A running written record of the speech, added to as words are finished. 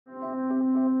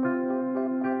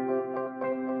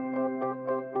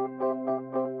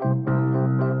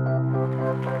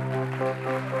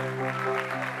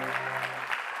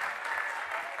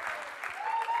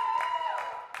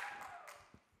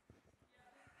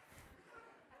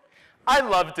I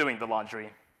love doing the laundry.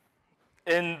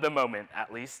 In the moment,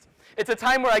 at least. It's a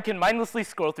time where I can mindlessly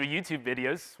scroll through YouTube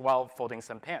videos while folding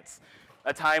some pants.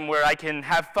 A time where I can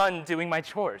have fun doing my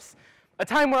chores. A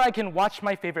time where I can watch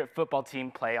my favorite football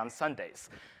team play on Sundays.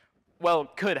 Well,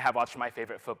 could have watched my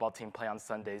favorite football team play on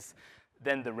Sundays.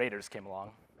 Then the Raiders came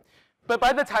along. But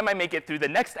by the time I make it through the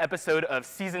next episode of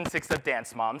Season 6 of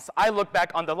Dance Moms, I look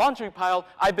back on the laundry pile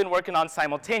I've been working on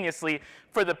simultaneously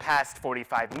for the past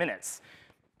 45 minutes.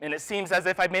 And it seems as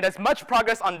if I've made as much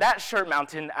progress on that shirt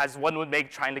mountain as one would make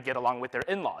trying to get along with their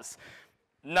in-laws.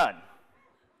 None.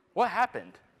 What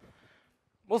happened?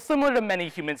 Well, similar to many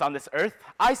humans on this earth,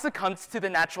 I succumbed to the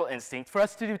natural instinct for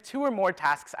us to do 2 or more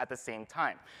tasks at the same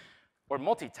time, or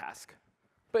multitask.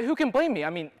 But who can blame me? I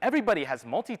mean, everybody has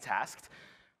multitasked.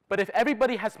 But if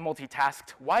everybody has multitasked,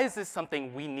 why is this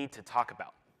something we need to talk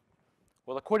about?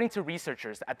 Well, according to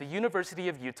researchers at the University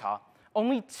of Utah,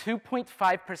 only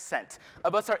 2.5%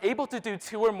 of us are able to do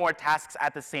 2 or more tasks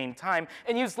at the same time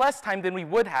and use less time than we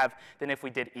would have than if we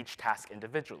did each task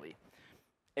individually.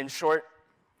 In short,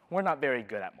 we're not very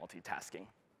good at multitasking.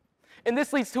 And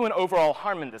this leads to an overall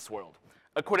harm in this world.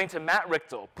 According to Matt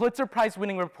Richtel, Pulitzer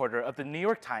Prize-winning reporter of the New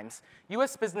York Times,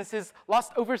 US businesses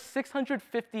lost over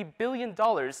 $650 billion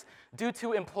due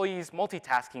to employees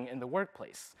multitasking in the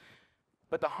workplace.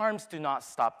 But the harms do not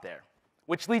stop there,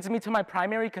 which leads me to my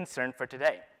primary concern for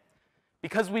today.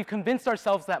 Because we've convinced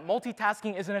ourselves that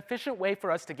multitasking is an efficient way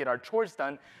for us to get our chores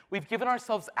done, we've given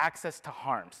ourselves access to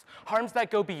harms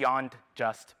that go beyond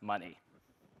just money.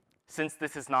 Since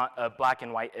this is not a black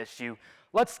and white issue,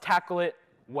 let's tackle it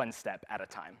one step at a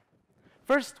time.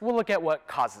 First, we'll look at what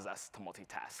causes us to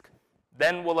multitask.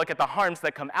 Then we'll look at the harms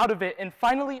that come out of it, and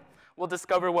finally, we'll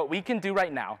discover what we can do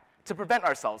right now to prevent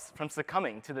ourselves from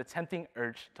succumbing to the tempting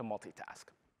urge to multitask.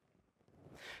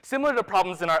 Similar to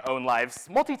problems in our own lives,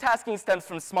 multitasking stems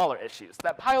from smaller issues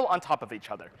that pile on top of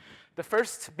each other. The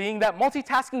first being that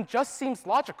multitasking just seems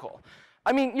logical.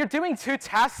 I mean, you're doing 2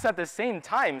 tasks at the same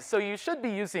time, so you should be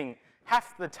using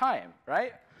half the time,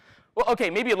 right? Well, okay,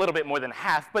 maybe a little bit more than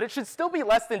half, but it should still be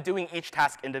less than doing each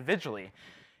task individually.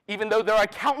 Even though there are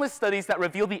countless studies that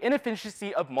reveal the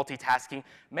inefficiency of multitasking,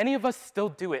 many of us still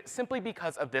do it simply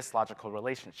because of this logical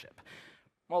relationship.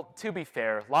 Well, to be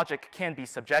fair, logic can be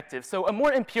subjective, so a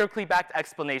more empirically backed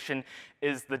explanation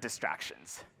is the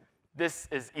distractions. This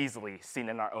is easily seen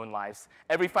in our own lives.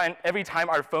 Every time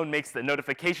our phone makes the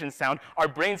notification sound, our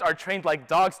brains are trained like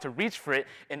dogs to reach for it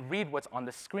and read what's on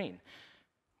the screen.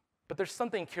 But there's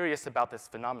something curious about this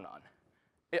phenomenon.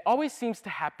 It always seems to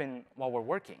happen while we're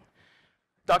working.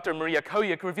 Dr. Maria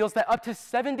Koyuk reveals that up to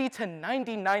 70 to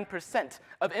 99%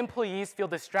 of employees feel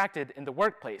distracted in the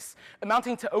workplace,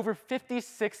 amounting to over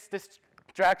 56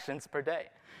 distractions per day.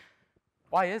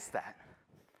 Why is that?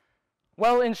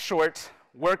 Well, in short,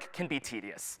 work can be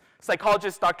tedious.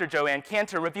 Psychologist Dr. Joanne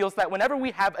Cantor reveals that whenever we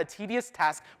have a tedious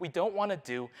task we don't want to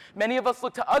do, many of us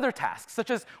look to other tasks, such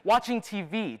as watching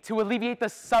TV, to alleviate the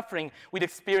suffering we'd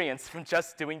experience from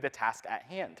just doing the task at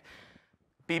hand.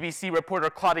 BBC reporter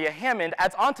Claudia Hammond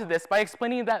adds on to this by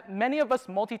explaining that many of us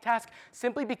multitask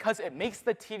simply because it makes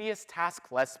the tedious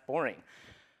task less boring.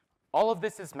 All of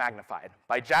this is magnified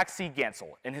by Jack C.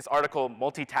 Gansel in his article,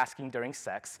 Multitasking During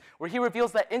Sex, where he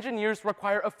reveals that engineers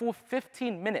require a full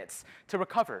 15 minutes to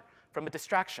recover from a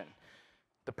distraction.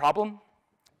 The problem?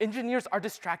 Engineers are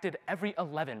distracted every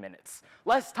 11 minutes,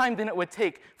 less time than it would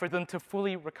take for them to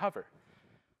fully recover.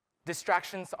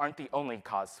 Distractions aren't the only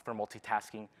cause for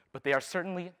multitasking, but they are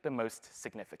certainly the most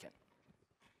significant.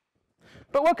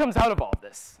 But what comes out of all of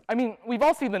this? I mean, we've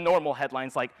all seen the normal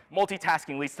headlines like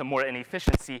multitasking leads to more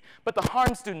inefficiency, but the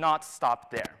harms do not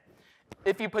stop there.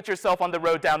 If you put yourself on the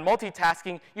road down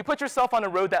multitasking, you put yourself on a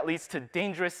road that leads to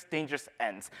dangerous, dangerous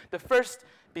ends. The first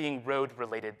being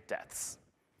road-related deaths.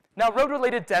 Now,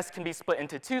 road-related deaths can be split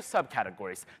into 2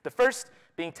 subcategories. The first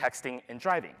being texting and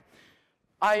driving.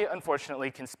 I,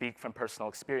 unfortunately, can speak from personal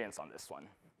experience on this one.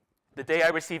 The day I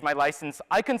received my license,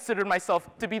 I considered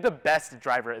myself to be the best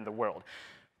driver in the world.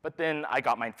 But then I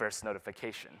got my first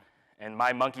notification, and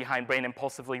my monkey hindbrain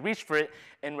impulsively reached for it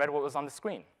and read what was on the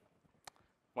screen.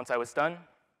 Once I was done,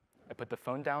 I put the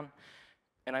phone down,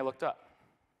 and I looked up.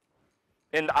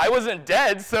 And I wasn't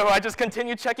dead, so I just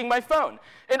continued checking my phone.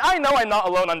 And I know I'm not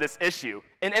alone on this issue.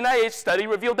 An NIH study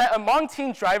revealed that among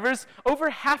teen drivers, over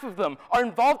half of them are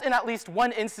involved in at least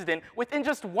one incident within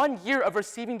just 1 year of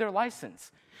receiving their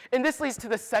license. And this leads to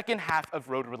the second half of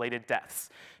road-related deaths,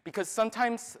 because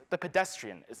sometimes the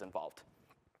pedestrian is involved.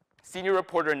 Senior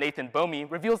reporter Nathan Bomey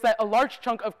reveals that a large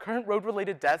chunk of current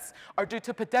road-related deaths are due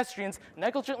to pedestrians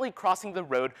negligently crossing the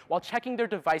road while checking their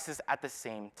devices at the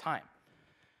same time.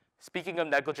 Speaking of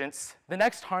negligence, the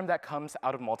next harm that comes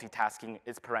out of multitasking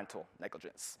is parental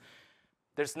negligence.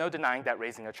 There's no denying that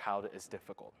raising a child is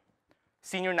difficult.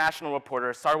 Senior national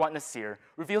reporter Sarwat Nasir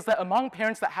reveals that among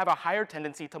parents that have a higher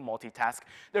tendency to multitask,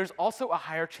 there's also a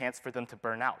higher chance for them to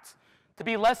burn out, to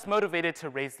be less motivated to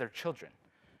raise their children.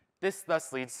 This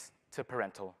thus leads to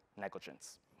parental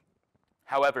negligence.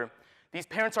 However, these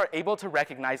parents are able to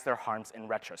recognize their harms in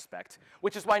retrospect,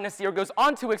 which is why Nasir goes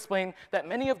on to explain that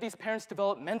many of these parents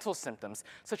develop mental symptoms,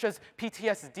 such as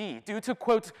PTSD, due to,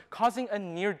 quote, causing a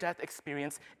near-death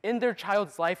experience in their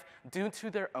child's life due to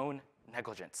their own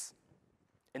negligence.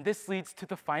 And this leads to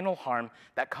the final harm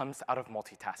that comes out of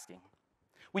multitasking.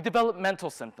 We develop mental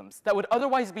symptoms that would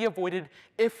otherwise be avoided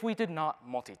if we did not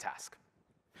multitask.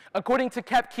 According to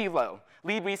Kep Kilo,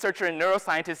 lead researcher and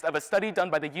neuroscientist of a study done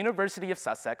by the University of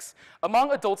Sussex,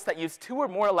 among adults that use 2 or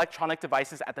more electronic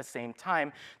devices at the same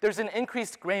time, there's an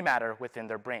increased gray matter within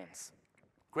their brains.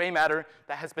 Gray matter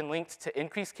that has been linked to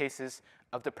increased cases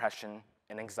of depression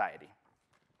and anxiety.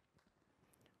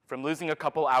 From losing a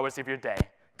couple hours of your day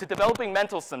to developing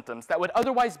mental symptoms that would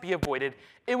otherwise be avoided,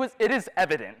 it is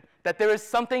evident that there is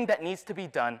something that needs to be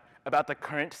done about the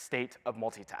current state of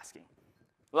multitasking.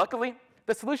 Luckily,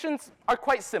 the solutions are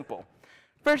quite simple.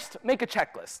 First, make a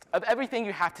checklist of everything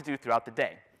you have to do throughout the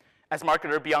day. As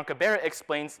marketer Bianca Barrett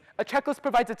explains, a checklist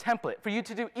provides a template for you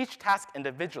to do each task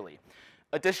individually.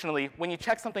 Additionally, when you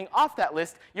check something off that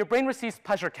list, your brain receives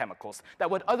pleasure chemicals that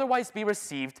would otherwise be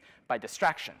received by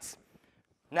distractions.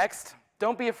 Next,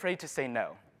 don't be afraid to say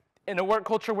no. In a work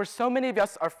culture where so many of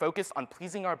us are focused on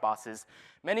pleasing our bosses,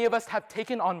 many of us have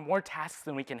taken on more tasks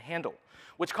than we can handle,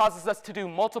 which causes us to do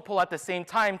multiple at the same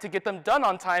time to get them done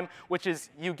on time, which is,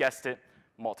 you guessed it,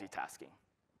 multitasking.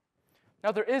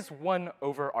 Now, there is one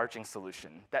overarching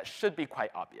solution that should be quite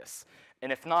obvious,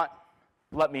 and if not,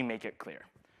 let me make it clear.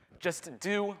 Just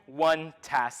do one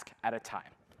task at a time.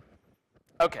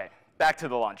 Okay, back to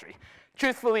the laundry.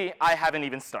 Truthfully, I haven't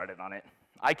even started on it.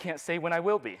 I can't say when I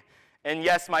will be. And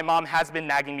yes, my mom has been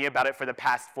nagging me about it for the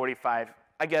past 45,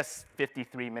 I guess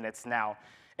 53 minutes now.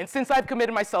 And since I've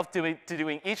committed myself to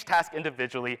doing each task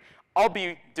individually, I'll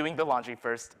be doing the laundry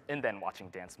first and then watching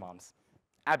Dance Moms.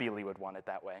 Abby Lee would want it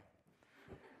that way.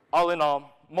 All in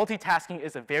all, multitasking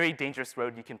is a very dangerous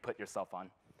road you can put yourself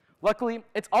on. Luckily,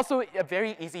 it's also a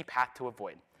very easy path to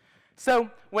avoid. So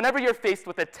whenever you're faced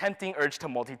with a tempting urge to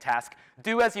multitask,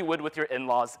 do as you would with your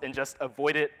in-laws and just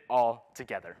avoid it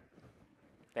altogether.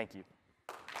 Thank you.